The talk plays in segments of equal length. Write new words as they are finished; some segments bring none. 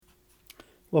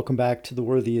Welcome back to the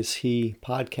Worthy is He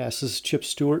podcast. This is Chip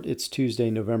Stewart. It's Tuesday,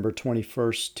 November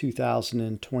 21st,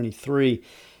 2023.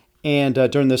 And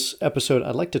during this episode,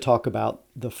 I'd like to talk about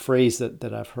the phrase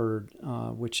that I've heard,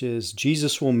 which is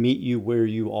Jesus will meet you where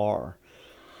you are.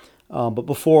 But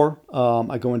before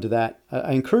I go into that,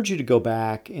 I encourage you to go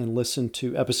back and listen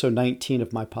to episode 19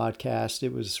 of my podcast.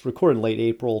 It was recorded in late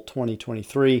April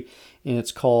 2023, and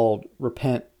it's called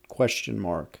Repent?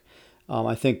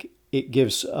 I think it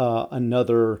gives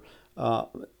another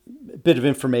bit of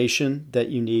information that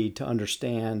you need to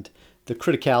understand the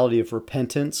criticality of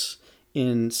repentance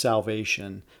in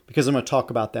salvation, because I'm going to talk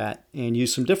about that and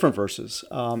use some different verses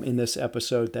in this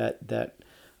episode that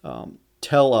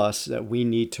tell us that we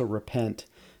need to repent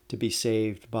to be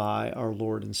saved by our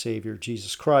Lord and Savior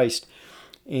Jesus Christ,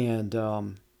 and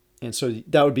so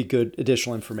that would be good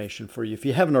additional information for you if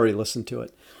you haven't already listened to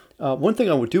it. One thing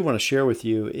I do want to share with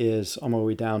you is on my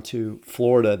way down to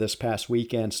Florida this past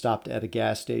weekend, stopped at a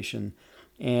gas station,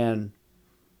 and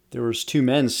there was two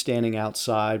men standing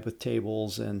outside with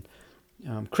tables and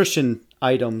Christian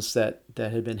items that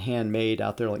had been handmade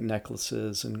out there, like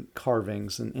necklaces and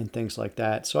carvings and things like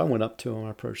that. So I went up to them,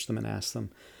 approached them, and asked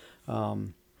them,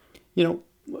 who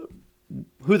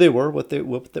they were, what they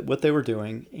were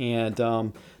doing. And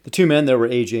the two men there were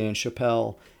AJ and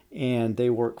Chappelle, and they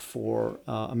work for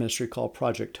a ministry called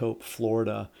Project Hope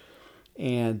Florida.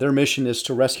 And their mission is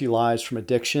to rescue lives from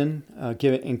addiction,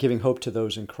 giving hope to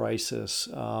those in crisis.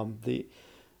 The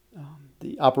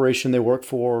operation they work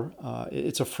for,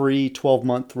 it's a free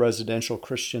 12-month residential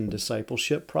Christian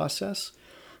discipleship process.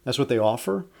 That's what they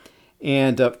offer.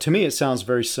 And to me, it sounds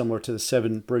very similar to the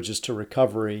Seven Bridges to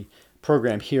Recovery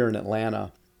program here in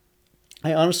Atlanta.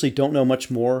 I honestly don't know much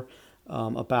more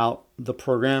about the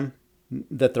program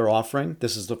that they're offering.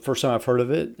 This is the first time I've heard of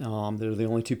it. They're the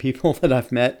only two people that I've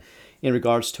met in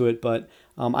regards to it. But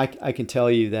I can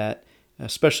tell you that,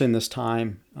 especially in this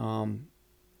time,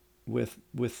 with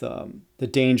the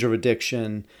danger of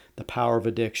addiction, the power of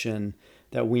addiction,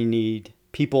 that we need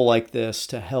people like this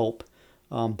to help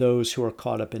those who are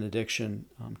caught up in addiction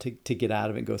to get out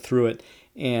of it and go through it,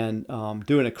 and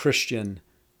do it in a Christian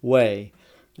way.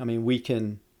 I mean, we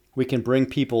can bring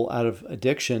people out of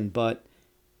addiction, but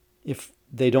if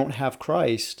they don't have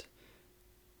Christ,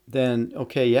 then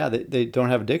okay, yeah, they don't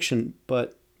have addiction,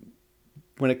 but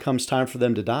when it comes time for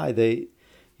them to die, they're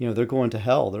going to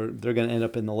hell. They're going to end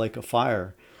up in the lake of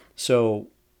fire. So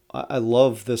I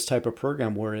love this type of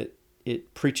program where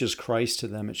it preaches Christ to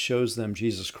them. It shows them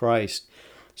Jesus Christ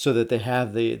so that they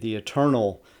have the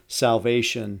eternal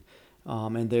salvation,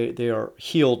 and they are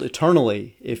healed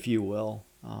eternally, if you will,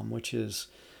 which is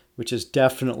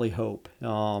definitely hope.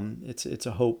 It's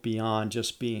a hope beyond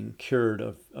just being cured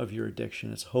of your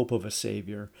addiction. It's hope of a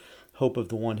Savior, hope of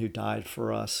the one who died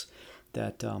for us,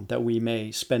 that we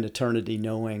may spend eternity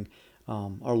knowing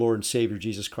our Lord and Savior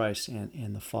Jesus Christ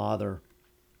and the Father.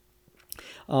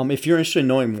 If you're interested in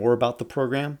knowing more about the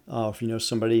program, if you know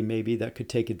somebody maybe that could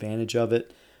take advantage of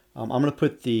it, I'm going to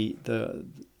put the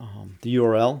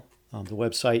URL, the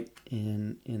website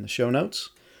in the show notes,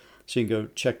 so you can go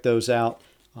check those out.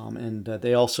 And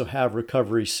they also have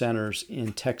recovery centers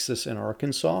in Texas and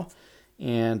Arkansas.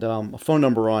 And a phone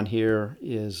number on here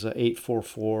is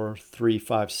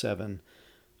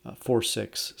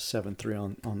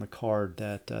 844-357-4673 on the card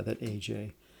that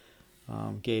AJ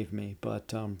gave me.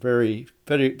 But very,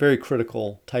 very, very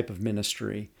critical type of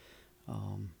ministry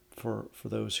for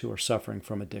those who are suffering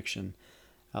from addiction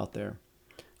out there.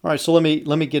 All right, so let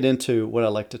me get into what I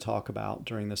like to talk about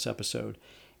during this episode.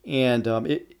 And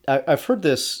I've heard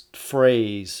this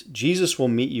phrase, Jesus will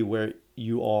meet you where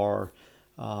you are,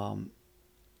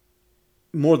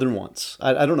 more than once.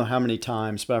 I don't know how many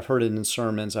times, but I've heard it in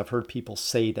sermons. I've heard people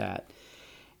say that.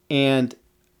 And,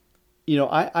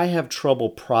 I have trouble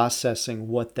processing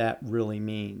what that really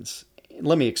means.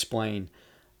 Let me explain.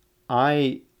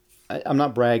 I'm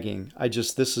not bragging.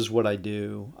 This is what I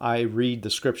do. I read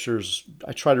the scriptures.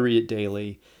 I try to read it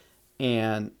daily.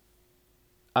 And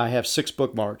I have 6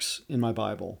 bookmarks in my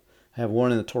Bible. I have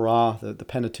one in the Torah, the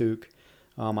Pentateuch.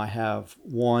 I have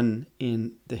one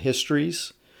in the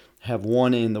histories. I have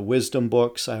one in the wisdom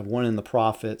books. I have one in the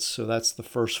prophets. So that's the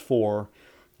first 4.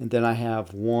 And then I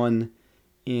have one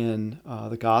in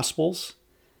the Gospels.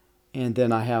 And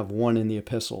then I have one in the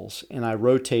epistles. And I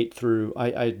rotate through.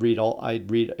 I read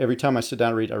every time I sit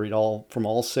down to read. I read all from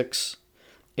all 6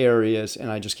 areas,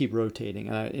 and I just keep rotating.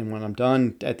 And when I'm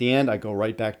done at the end, I go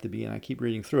right back to the beginning. I keep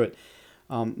reading through it.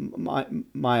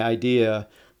 My idea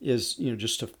is,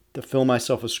 just to fill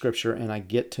myself with Scripture, and I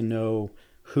get to know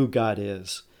who God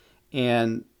is.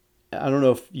 And I don't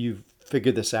know if you've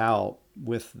figured this out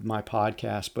with my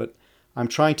podcast, but I'm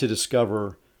trying to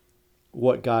discover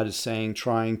what God is saying,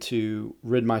 trying to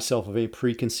rid myself of any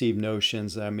preconceived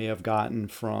notions that I may have gotten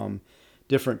from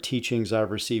different teachings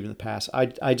I've received in the past.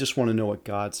 I just want to know what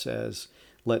God says.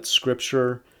 Let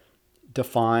Scripture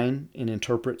define and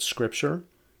interpret Scripture,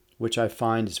 which I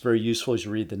find is very useful as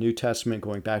you read the New Testament.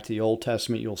 Going back to the Old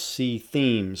Testament, you'll see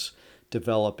themes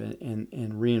develop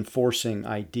and reinforcing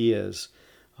ideas,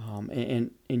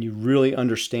 and you really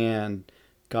understand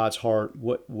God's heart,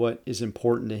 what is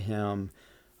important to Him,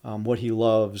 what He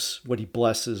loves, what He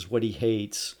blesses, what He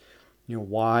hates,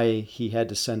 why He had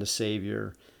to send a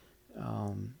Savior.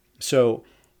 So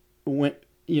when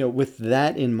with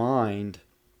that in mind,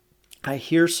 I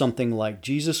hear something like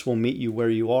Jesus will meet you where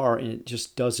you are, and it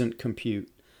just doesn't compute.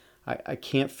 I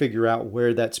can't figure out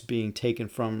where that's being taken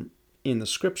from in the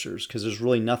Scriptures, because there's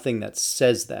really nothing that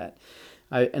says that.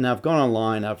 I've gone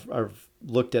online, I've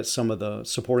looked at some of the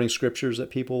supporting Scriptures that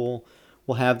people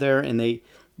will have there, and they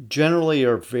generally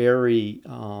are very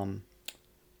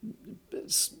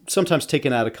sometimes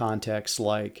taken out of context,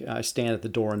 like I stand at the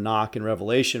door and knock in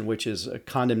Revelation, which is a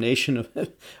condemnation of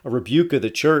a rebuke of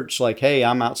the church, like, hey,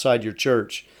 I'm outside your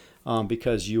church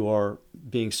because you are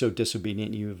being so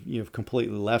disobedient, you've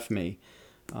completely left me.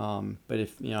 But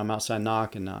if I'm outside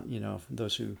knock, and not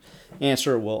those who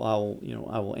answer, well,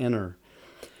 I will enter.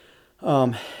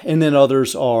 And then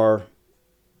others are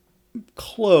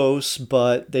close,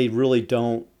 but they really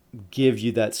don't give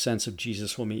you that sense of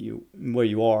Jesus will meet you where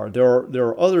you are. There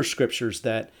are other Scriptures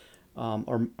that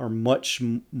are much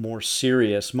more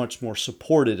serious, much more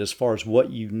supported as far as what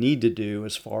you need to do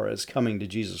as far as coming to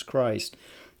Jesus Christ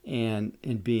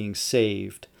and being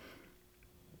saved.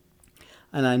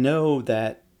 And I know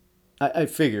that I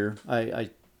figure I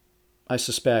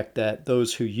suspect that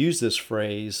those who use this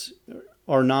phrase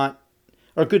are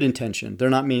good intention. They're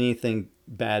not meaning anything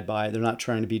bad by it. They're not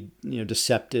trying to be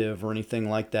deceptive or anything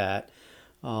like that.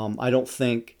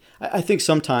 I think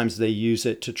sometimes they use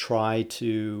it to try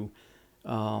to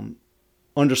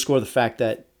underscore the fact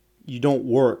that you don't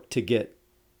work to get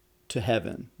to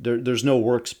heaven. There's no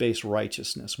works-based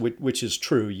righteousness, which is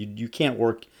true. You can't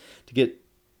work to get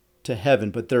to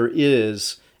heaven, but there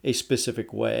is a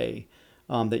specific way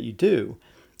that you do,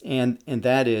 and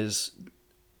that is,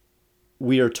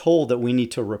 we are told that we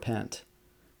need to repent.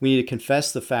 We need to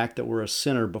confess the fact that we're a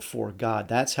sinner before God.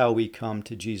 That's how we come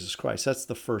to Jesus Christ. That's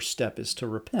the first step, is to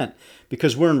repent,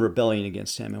 because we're in rebellion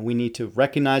against Him. And we need to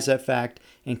recognize that fact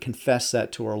and confess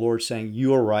that to our Lord, saying,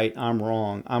 you are right, I'm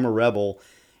wrong, I'm a rebel,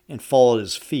 and fall at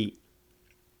His feet.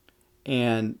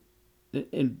 And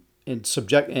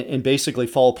basically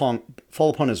fall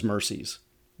upon His mercies,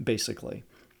 basically.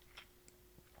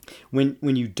 When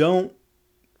you don't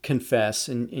confess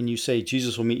and you say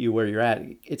Jesus will meet you where you're at,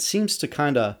 it seems to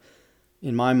kind of,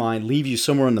 in my mind, leave you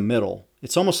somewhere in the middle.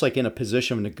 It's almost like in a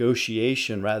position of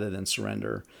negotiation rather than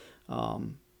surrender,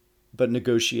 but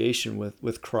negotiation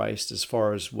with Christ as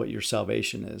far as what your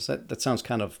salvation is. That sounds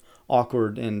kind of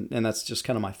awkward, and that's just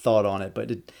kind of my thought on it,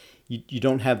 but you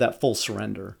don't have that full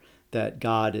surrender that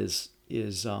God is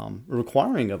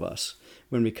requiring of us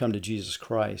when we come to Jesus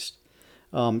Christ.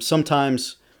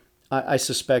 Sometimes I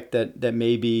suspect that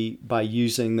maybe by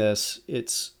using this,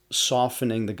 it's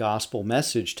softening the gospel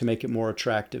message to make it more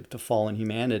attractive to fallen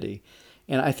humanity.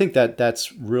 And I think that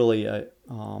that's really an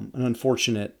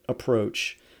unfortunate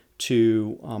approach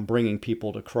to bringing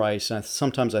people to Christ. And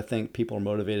sometimes I think people are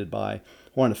motivated by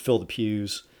wanting to fill the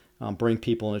pews, bring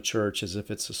people into church as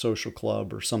if it's a social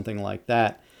club or something like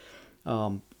that.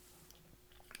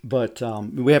 But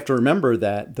we have to remember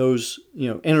that those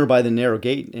enter by the narrow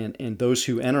gate, and those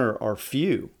who enter are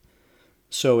few.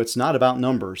 So it's not about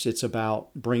numbers. It's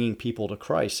about bringing people to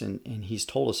Christ, and He's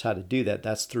told us how to do that.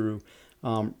 That's through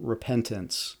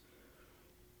repentance.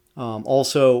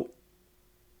 Also,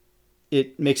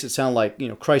 it makes it sound like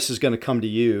Christ is going to come to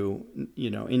you,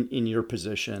 in your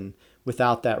position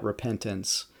without that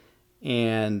repentance,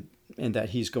 and that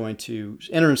He's going to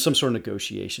enter in some sort of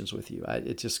negotiations with you.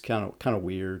 It's just kind of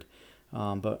weird,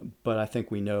 but I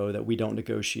think we know that we don't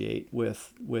negotiate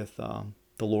with the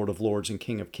Lord of Lords and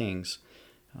King of Kings.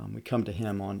 We come to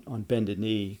Him on bended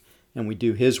knee, and we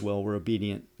do His will. We're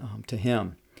obedient to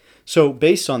Him. So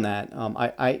based on that,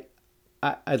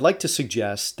 I'd like to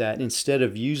suggest that instead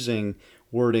of using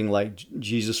wording like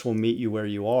Jesus will meet you where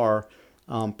you are,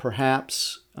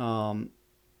 perhaps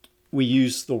we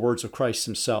use the words of Christ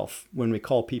Himself when we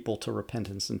call people to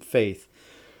repentance and faith.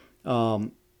 The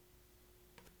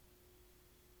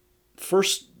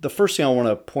first thing I want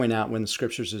to point out when the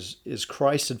Scriptures is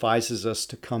Christ advises us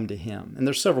to come to Him. And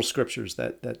there's several Scriptures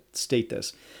that state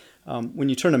this. When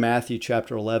you turn to Matthew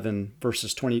chapter 11,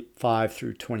 verses 25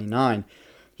 through 29,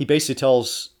 he basically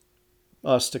tells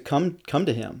us to come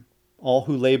to him, all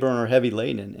who labor and are heavy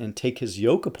laden, and take his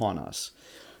yoke upon us.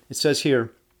 It says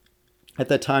here, at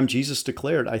that time Jesus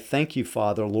declared, I thank you,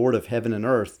 Father, Lord of heaven and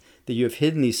earth, that you have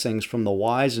hidden these things from the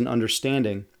wise and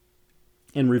understanding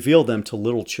and revealed them to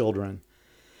little children.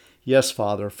 Yes,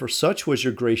 Father, for such was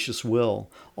your gracious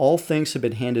will. All things have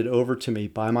been handed over to me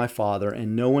by my Father,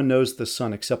 and no one knows the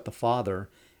Son except the Father,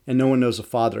 and no one knows the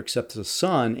Father except the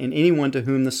Son, and anyone to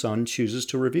whom the Son chooses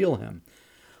to reveal him.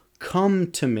 Come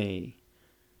to me.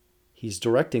 He's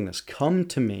directing this. Come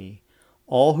to me,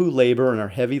 all who labor and are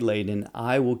heavy laden,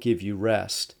 I will give you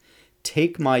rest.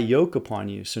 Take my yoke upon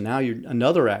you. So now you're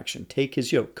another action. Take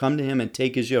his yoke. Come to him and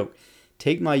take his yoke.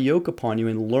 Take my yoke upon you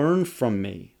and learn from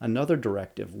me. Another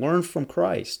directive. Learn from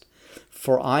Christ.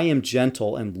 For I am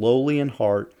gentle and lowly in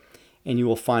heart, and you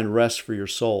will find rest for your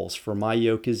souls. For my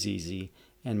yoke is easy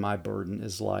and my burden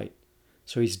is light.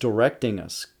 So he's directing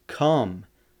us. Come,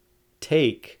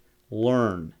 take,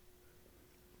 learn.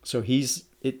 So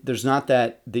there's not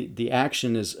that the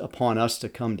action is upon us to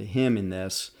come to him in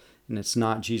this, and it's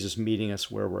not Jesus meeting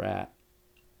us where we're at.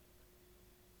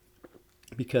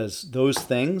 Because those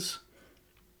things,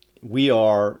 we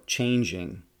are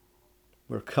changing.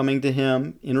 We're coming to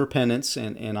him in repentance,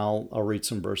 and I'll read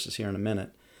some verses here in a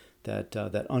minute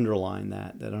that underline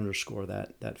that underscore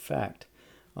that fact.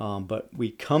 But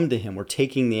we come to him, we're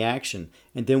taking the action,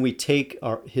 and then we take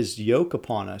his yoke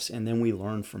upon us, and then we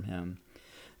learn from him.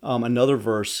 Another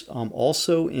verse,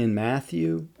 also in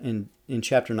Matthew, in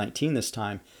chapter 19 this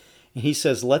time, and he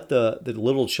says, let the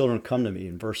little children come to me,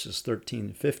 in verses 13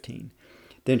 and 15.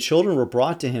 Then children were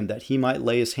brought to him that he might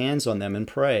lay his hands on them and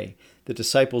pray. The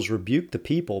disciples rebuked the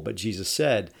people, but Jesus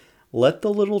said, let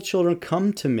the little children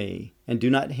come to me, and do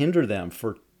not hinder them,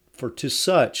 for to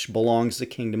such belongs the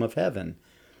kingdom of heaven.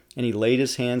 And he laid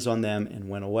his hands on them and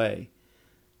went away.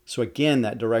 So again,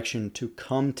 that direction to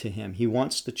come to him. He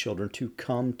wants the children to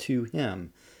come to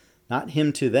him. Not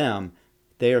him to them.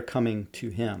 They are coming to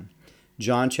him.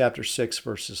 John chapter 6,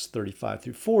 verses 35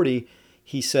 through 40,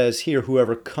 he says here,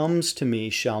 whoever comes to me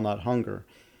shall not hunger.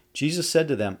 Jesus said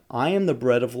to them, I am the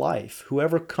bread of life.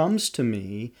 Whoever comes to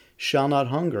me shall not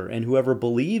hunger, and whoever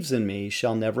believes in me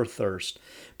shall never thirst.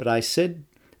 But I said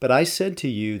to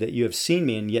you that you have seen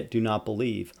me and yet do not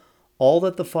believe. All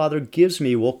that the Father gives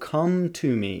me will come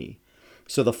to me.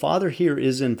 So the Father here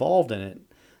is involved in it.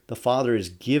 The Father is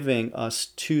giving us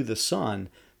to the Son,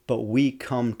 but we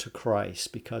come to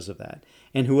Christ because of that.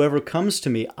 And whoever comes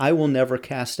to me, I will never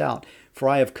cast out. For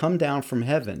I have come down from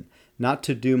heaven, not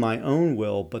to do my own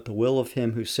will, but the will of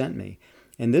him who sent me.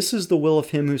 And this is the will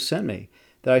of him who sent me,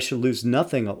 that I should lose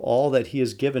nothing of all that he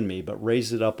has given me, but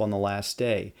raise it up on the last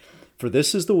day. For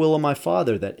this is the will of my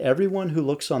Father, that everyone who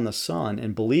looks on the Son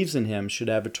and believes in him should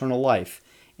have eternal life,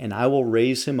 and I will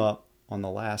raise him up on the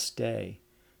last day.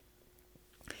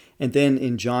 And then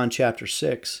in John chapter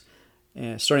 6,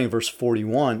 starting in verse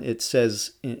 41, it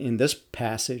says in this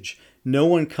passage, no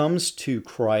one comes to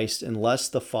Christ unless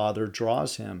the Father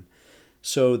draws him.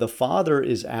 So the Father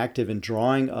is active in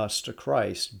drawing us to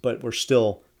Christ, but we're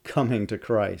still coming to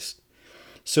Christ.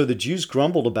 So the Jews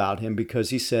grumbled about him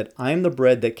because he said, I am the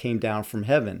bread that came down from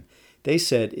heaven. They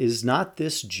said, is not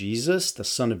this Jesus, the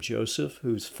son of Joseph,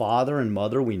 whose father and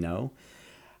mother we know?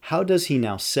 How does he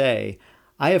now say,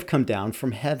 I have come down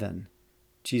from heaven?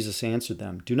 Jesus answered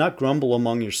them, do not grumble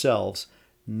among yourselves.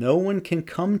 No one can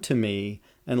come to me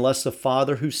unless the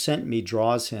Father who sent me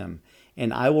draws him,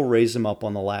 and I will raise him up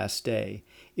on the last day.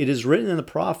 It is written in the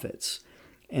prophets,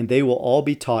 and they will all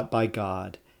be taught by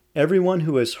God. Everyone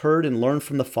who has heard and learned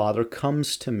from the Father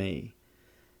comes to me.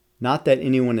 Not that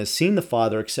anyone has seen the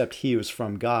Father except he who is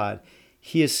from God.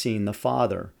 He has seen the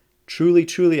Father. Truly,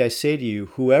 truly, I say to you,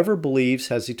 whoever believes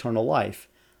has eternal life.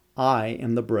 I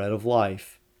am the bread of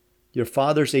life. Your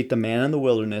fathers ate the manna in the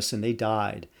wilderness, and they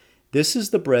died. This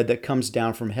is the bread that comes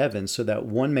down from heaven, so that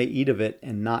one may eat of it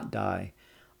and not die.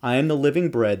 I am the living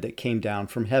bread that came down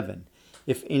from heaven.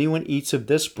 If anyone eats of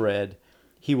this bread,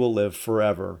 he will live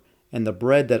forever. And the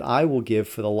bread that I will give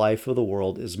for the life of the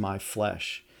world is my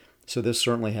flesh. So this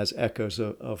certainly has echoes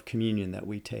of communion that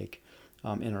we take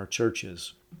in our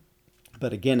churches.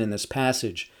 But again, in this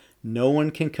passage, no one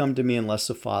can come to me unless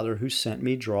the Father who sent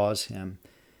me draws him.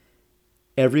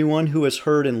 Everyone who has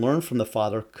heard and learned from the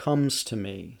Father comes to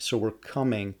me. So we're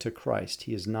coming to Christ.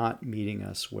 He is not meeting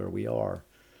us where we are.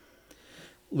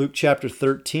 Luke chapter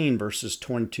 13, verses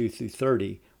 22 through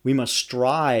 30. We must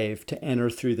strive to enter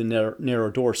through the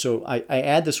narrow door. So I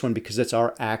add this one because it's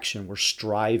our action. We're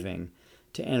striving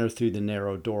to enter through the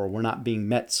narrow door. We're not being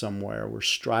met somewhere. We're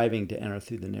striving to enter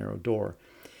through the narrow door.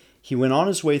 He went on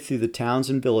his way through the towns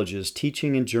and villages,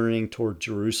 teaching and journeying toward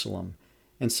Jerusalem.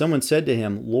 And someone said to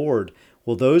him, Lord,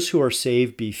 will those who are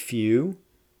saved be few?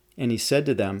 And he said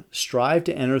to them, strive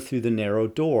to enter through the narrow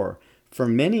door. For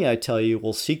many, I tell you,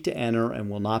 will seek to enter and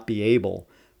will not be able.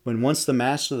 When once the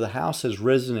master of the house has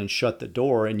risen and shut the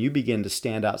door, and you begin to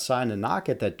stand outside and knock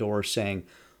at that door, saying,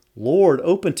 Lord,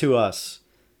 open to us,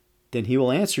 then he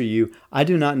will answer you, I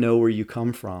do not know where you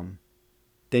come from.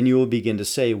 Then you will begin to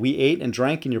say, we ate and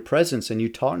drank in your presence, and you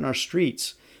taught in our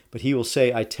streets. But he will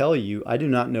say, I tell you, I do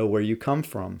not know where you come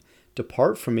from.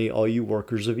 Depart from me, all you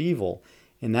workers of evil.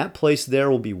 In that place there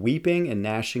will be weeping and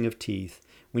gnashing of teeth,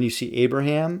 when you see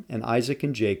Abraham and Isaac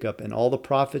and Jacob and all the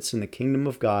prophets in the kingdom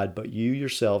of God, but you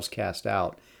yourselves cast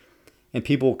out. And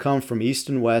people will come from east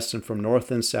and west and from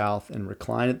north and south and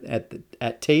recline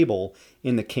at table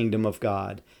in the kingdom of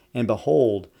God. And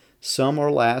behold, some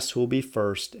are last who will be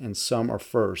first, and some are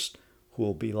first who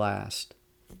will be last.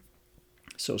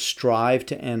 So strive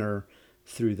to enter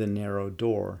through the narrow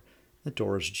door. The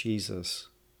door is Jesus.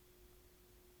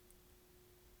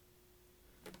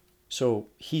 So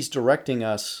he's directing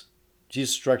us,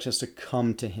 Jesus directs us to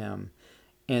come to him.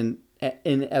 And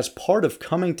as part of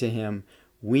coming to him,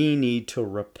 we need to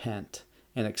repent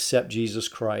and accept Jesus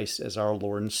Christ as our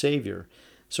Lord and Savior.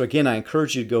 So again, I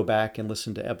encourage you to go back and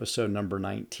listen to episode number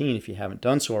 19 if you haven't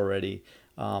done so already,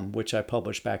 which I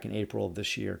published back in April of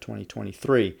this year,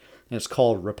 2023, and it's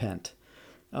called Repent.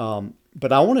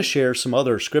 But I want to share some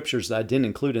other scriptures that I didn't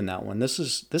include in that one. This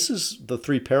is the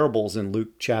three parables in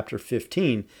Luke chapter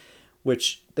 15,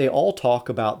 which they all talk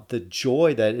about the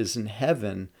joy that is in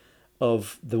heaven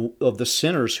of the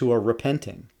sinners who are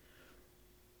repenting.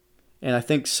 And I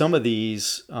think some of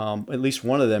these, at least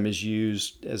one of them, is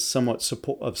used as somewhat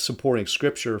supporting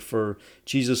scripture for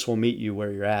Jesus will meet you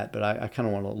where you're at. But I kind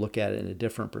of want to look at it in a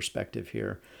different perspective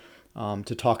here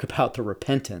to talk about the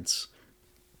repentance.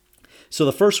 So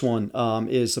the first one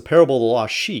is the parable of the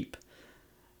lost sheep,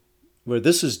 where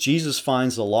this is Jesus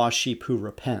finds the lost sheep who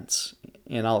repents.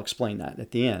 And I'll explain that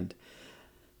at the end.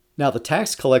 Now the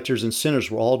tax collectors and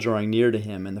sinners were all drawing near to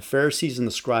him, and the Pharisees and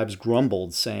the scribes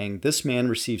grumbled, saying, this man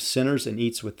receives sinners and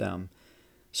eats with them.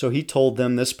 So he told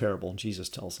them this parable. Jesus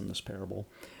tells them this parable.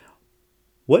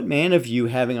 What man of you,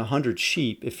 having 100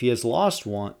 sheep, if he has lost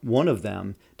one of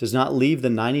them, does not leave the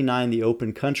 99 in the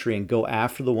open country and go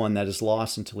after the one that is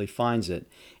lost until he finds it?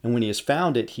 And when he has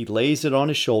found it, he lays it on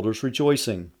his shoulders,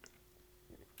 rejoicing.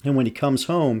 And when he comes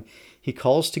home, he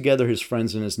calls together his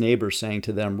friends and his neighbors, saying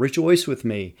to them, rejoice with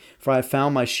me, for I have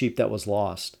found my sheep that was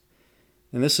lost.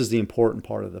 And this is the important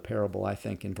part of the parable, I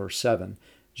think, in verse 7.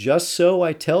 Just so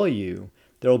I tell you,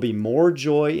 there will be more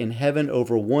joy in heaven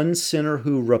over one sinner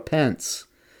who repents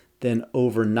than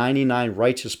over 99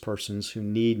 righteous persons who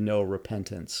need no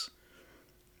repentance.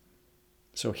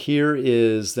 So here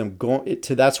is them going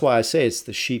to, that's why I say it's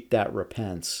the sheep that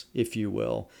repents, if you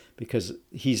will, because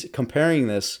he's comparing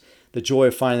this. The joy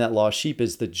of finding that lost sheep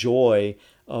is the joy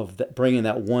of bringing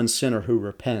that one sinner who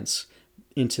repents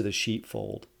into the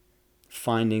sheepfold,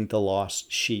 finding the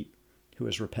lost sheep who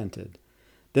has repented.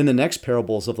 Then the next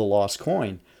parable is of the lost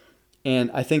coin.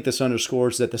 And I think this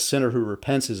underscores that the sinner who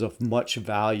repents is of much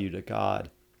value to God.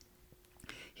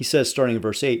 He says, starting in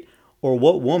verse 8, or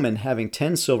what woman having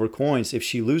 10 silver coins, if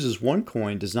she loses one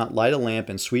coin, does not light a lamp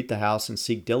and sweep the house and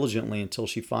seek diligently until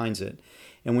she finds it?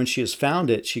 And when she has found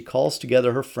it, she calls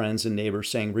together her friends and neighbors,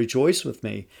 saying, rejoice with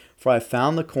me, for I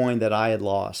found the coin that I had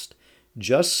lost.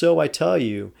 Just so I tell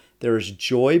you, there is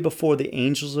joy before the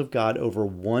angels of God over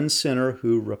one sinner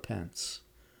who repents.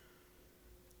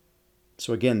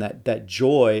 So again, that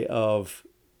joy of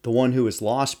the one who is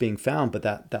lost being found, but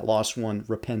that lost one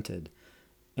repented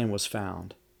and was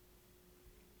found.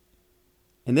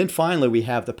 And then finally, we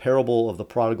have the parable of the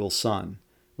prodigal son,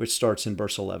 which starts in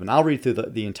verse 11. I'll read through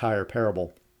the entire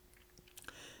parable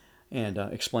and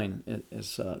explain it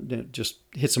as just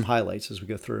hit some highlights as we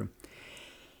go through.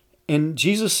 And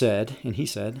Jesus said,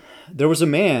 there was a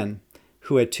man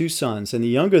who had 2 sons, and the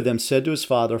younger of them said to his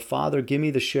father, Father, give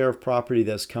me the share of property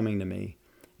that is coming to me.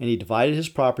 And he divided his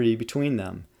property between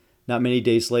them. Not many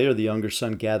days later, the younger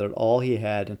son gathered all he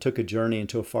had and took a journey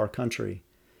into a far country.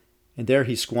 And there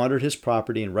he squandered his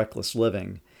property in reckless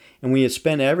living. And when he had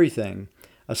spent everything,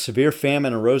 a severe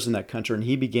famine arose in that country, and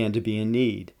he began to be in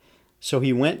need. So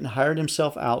he went and hired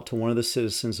himself out to one of the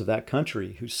citizens of that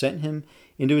country, who sent him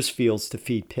into his fields to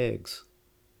feed pigs.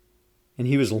 And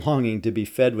he was longing to be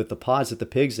fed with the pods that the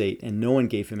pigs ate, and no one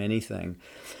gave him anything.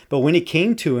 But when he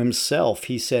came to himself,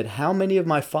 he said, how many of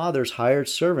my father's hired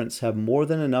servants have more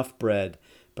than enough bread,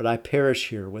 but I perish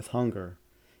here with hunger?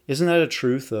 Isn't that a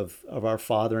truth of our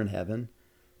Father in heaven?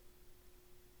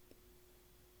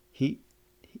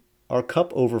 Our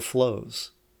cup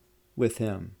overflows with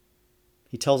him.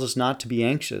 He tells us not to be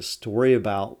anxious, to worry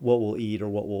about what we'll eat or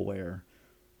what we'll wear.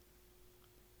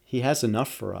 He has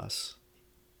enough for us.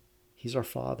 He's our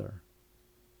Father.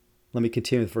 Let me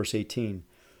continue with verse 18.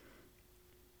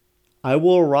 I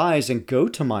will arise and go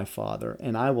to my father,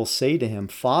 and I will say to him,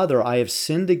 Father, I have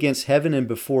sinned against heaven and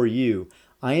before you.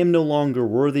 I am no longer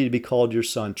worthy to be called your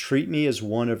son. Treat me as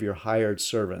one of your hired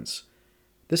servants.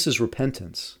 This is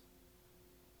repentance.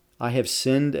 I have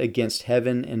sinned against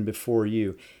heaven and before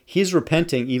you. He's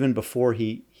repenting even before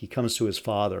he comes to his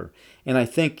father. And I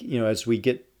think, as we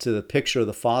get to the picture of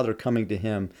the father coming to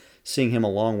him, seeing him a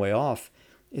long way off,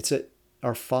 it's that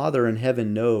our Father in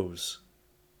heaven knows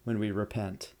when we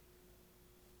repent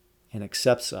and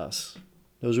accepts us.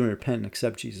 Knows when we repent and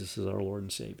accept Jesus as our Lord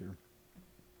and Savior.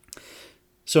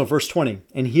 So verse 20,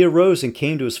 and he arose and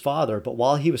came to his father, but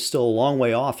while he was still a long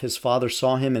way off, his father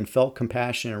saw him and felt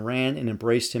compassion and ran and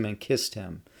embraced him and kissed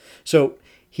him. So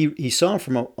he saw him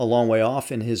from a long way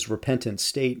off in his repentant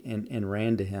state and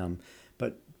ran to him.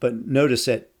 But notice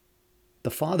that the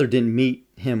father didn't meet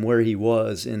him where he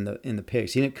was in the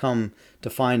pigs. He didn't come to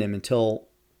find him until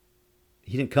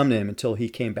he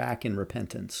came back in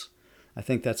repentance. I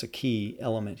think that's a key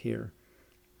element here.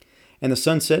 And the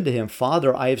son said to him,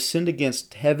 Father, I have sinned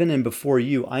against heaven and before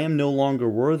you. I am no longer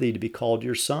worthy to be called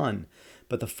your son.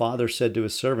 But the father said to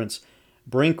his servants,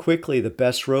 Bring quickly the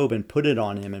best robe and put it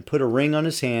on him, and put a ring on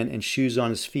his hand and shoes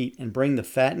on his feet, and bring the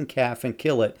fattened calf and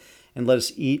kill it, and let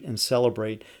us eat and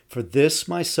celebrate. For this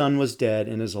my son was dead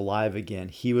and is alive again.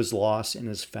 He was lost and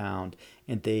is found.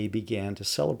 And they began to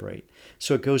celebrate.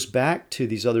 So it goes back to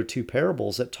these other two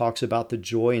parables that talks about the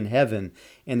joy in heaven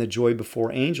and the joy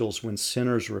before angels when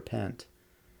sinners repent.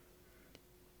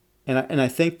 And I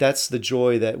think that's the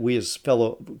joy that we as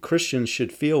fellow Christians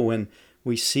should feel when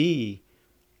we see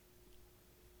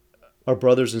our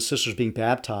brothers and sisters being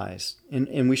baptized.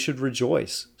 And we should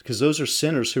rejoice because those are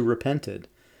sinners who repented,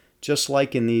 just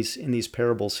like in these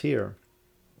parables here.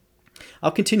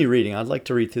 I'll continue reading. I'd like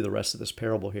to read through the rest of this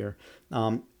parable here.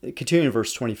 Continuing in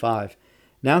verse 25.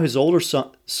 Now his older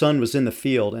son was in the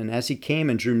field, and as he came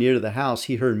and drew near to the house,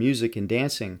 he heard music and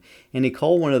dancing. And he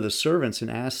called one of the servants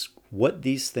and asked what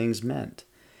these things meant.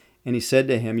 And he said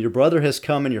to him, Your brother has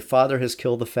come, and your father has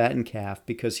killed the fattened calf,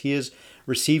 because he has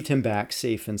received him back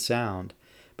safe and sound.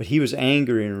 But he was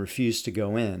angry and refused to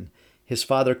go in. His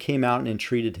father came out and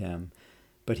entreated him.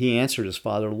 But he answered his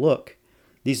father, Look,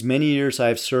 these many years I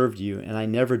have served you, and I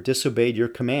never disobeyed your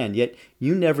command. Yet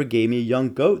you never gave me a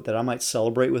young goat that I might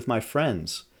celebrate with my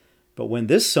friends. But when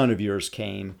this son of yours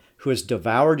came, who has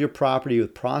devoured your property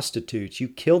with prostitutes, you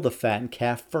killed the fattened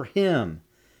calf for him.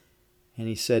 And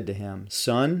he said to him,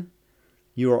 Son,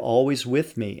 you are always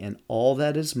with me, and all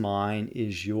that is mine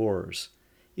is yours.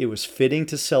 It was fitting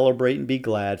to celebrate and be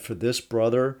glad, for this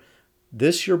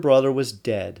your brother was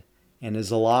dead and is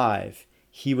alive.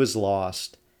 He was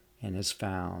lost and is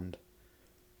found.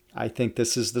 I think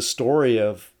this is the story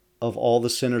of all the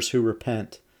sinners who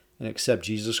repent and accept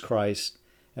Jesus Christ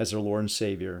as their Lord and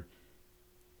Savior.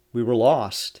 We were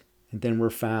lost, and then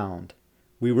we're found.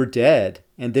 We were dead,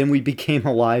 and then we became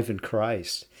alive in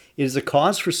Christ. It is a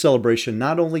cause for celebration,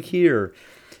 not only here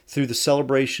through the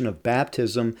celebration of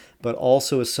baptism, but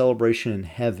also a celebration in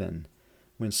heaven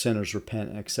when sinners repent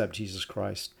and accept Jesus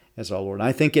Christ as our Lord. And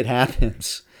I think it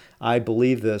happens. I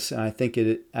believe this, and I think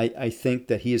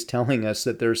that he is telling us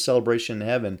that there's celebration in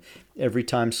heaven every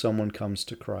time someone comes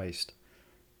to Christ.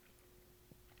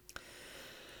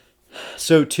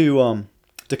 So to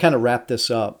kind of wrap this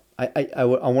up, I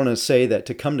want to say that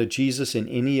to come to Jesus in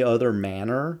any other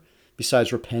manner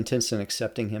besides repentance and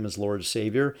accepting him as Lord and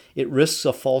Savior, it risks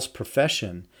a false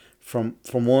profession from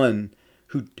one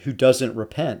who doesn't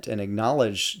repent and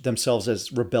acknowledge themselves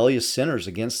as rebellious sinners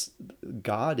against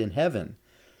God in heaven.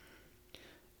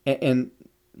 And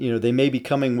they may be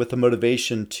coming with the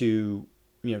motivation to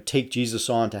take Jesus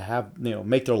on to have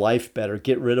make their life better,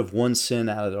 get rid of one sin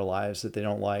out of their lives that they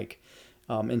don't like,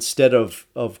 instead of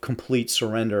complete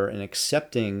surrender and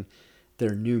accepting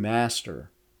their new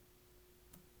master.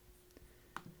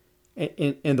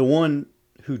 And the one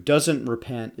who doesn't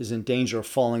repent is in danger of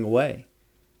falling away.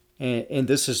 And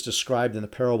this is described in the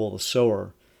parable of the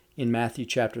sower in Matthew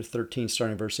chapter 13,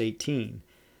 starting verse 18,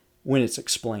 when it's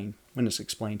explained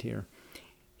here.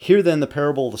 Hear then the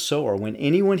parable of the sower. When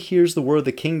anyone hears the word of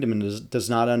the kingdom and does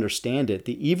not understand it,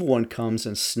 the evil one comes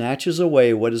and snatches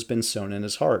away what has been sown in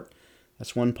his heart.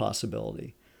 That's one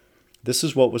possibility. This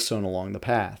is what was sown along the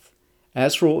path.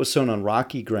 As for what was sown on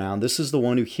rocky ground, this is the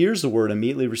one who hears the word and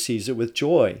immediately receives it with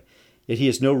joy. Yet he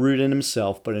has no root in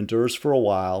himself, but endures for a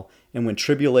while, and when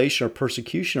tribulation or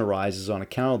persecution arises on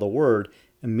account of the word,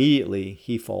 immediately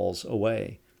he falls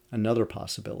away. Another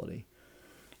possibility.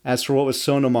 As for what was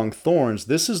sown among thorns,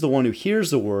 this is the one who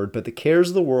hears the word, but the cares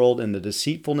of the world and the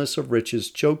deceitfulness of riches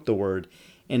choke the word,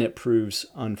 and it proves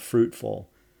unfruitful.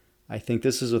 I think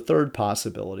this is a third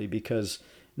possibility, because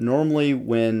normally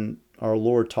when our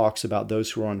Lord talks about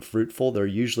those who are unfruitful, they're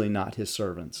usually not his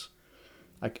servants.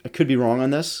 I could be wrong on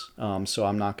this, so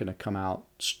I'm not going to come out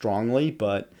strongly,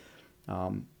 but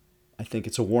I think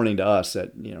it's a warning to us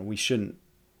that we shouldn't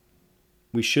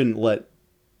let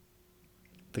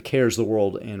the cares of the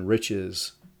world and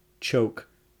riches choke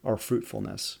our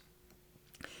fruitfulness.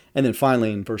 And then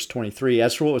finally in verse 23,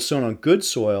 as for what was sown on good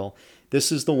soil,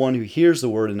 this is the one who hears the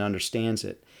word and understands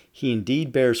it. He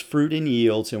indeed bears fruit and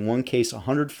yields, in one case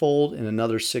 100-fold, in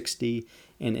another 60,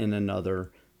 and in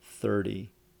another 30.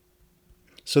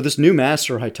 So this new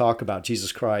master I talk about,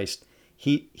 Jesus Christ,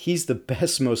 he's the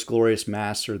best, most glorious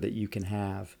master that you can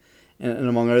have. And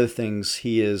among other things,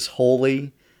 he is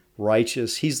holy,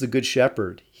 righteous. He's the good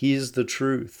shepherd. He is the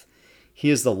truth. He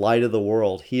is the light of the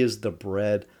world. He is the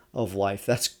bread of life.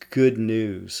 That's good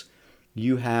news.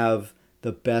 You have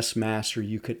the best master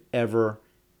you could ever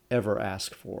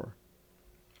ask for.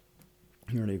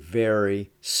 You're in a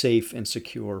very safe and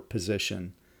secure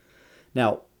position.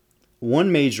 Now,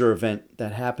 one major event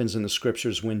that happens in the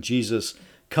scriptures when Jesus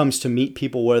comes to meet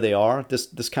people where they are,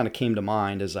 this kind of came to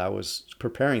mind as I was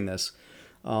preparing this,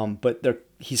 but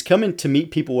he's coming to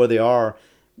meet people where they are,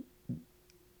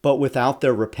 but without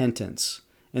their repentance.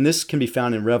 And this can be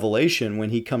found in Revelation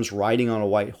when he comes riding on a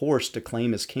white horse to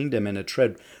claim his kingdom and to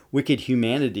tread wicked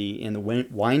humanity in the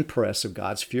winepress of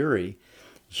God's fury.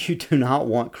 You do not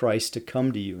want Christ to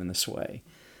come to you in this way.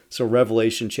 So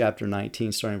Revelation chapter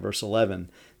 19, starting verse 11.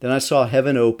 Then I saw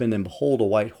heaven opened, and behold, a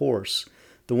white horse.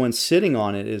 The one sitting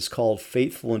on it is called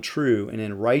Faithful and True, and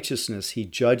in righteousness he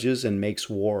judges and makes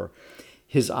war.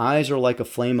 His eyes are like a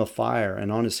flame of fire,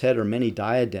 and on his head are many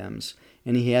diadems.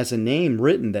 And he has a name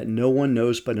written that no one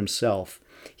knows but himself.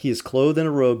 He is clothed in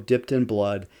a robe dipped in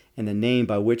blood, and the name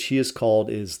by which he is called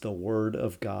is the Word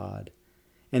of God.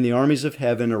 And the armies of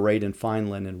heaven, arrayed in fine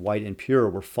linen, white and pure,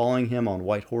 were following him on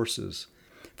white horses.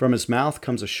 From his mouth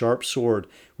comes a sharp sword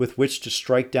with which to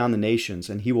strike down the nations,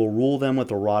 and he will rule them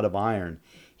with a rod of iron.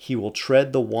 He will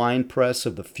tread the winepress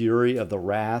of the fury of the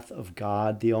wrath of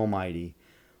God the Almighty.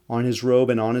 On his robe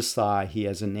and on his thigh he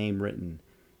has a name written,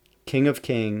 King of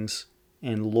Kings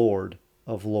and Lord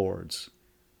of Lords.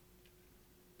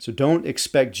 So don't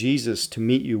expect Jesus to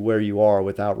meet you where you are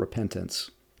without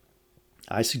repentance.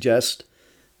 I suggest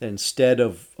that instead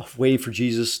of waiting for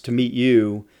Jesus to meet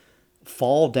you,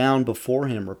 fall down before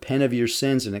him, repent of your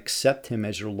sins, and accept him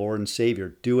as your Lord and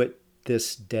Savior. Do it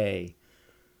this day.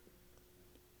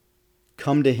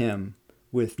 Come to him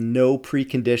with no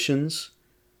preconditions,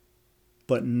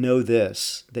 but know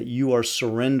this, that you are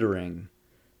surrendering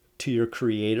to your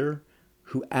Creator,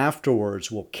 who afterwards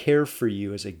will care for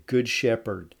you as a good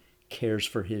shepherd cares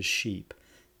for his sheep.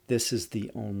 This is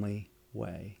the only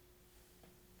way.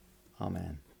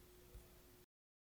 Amen.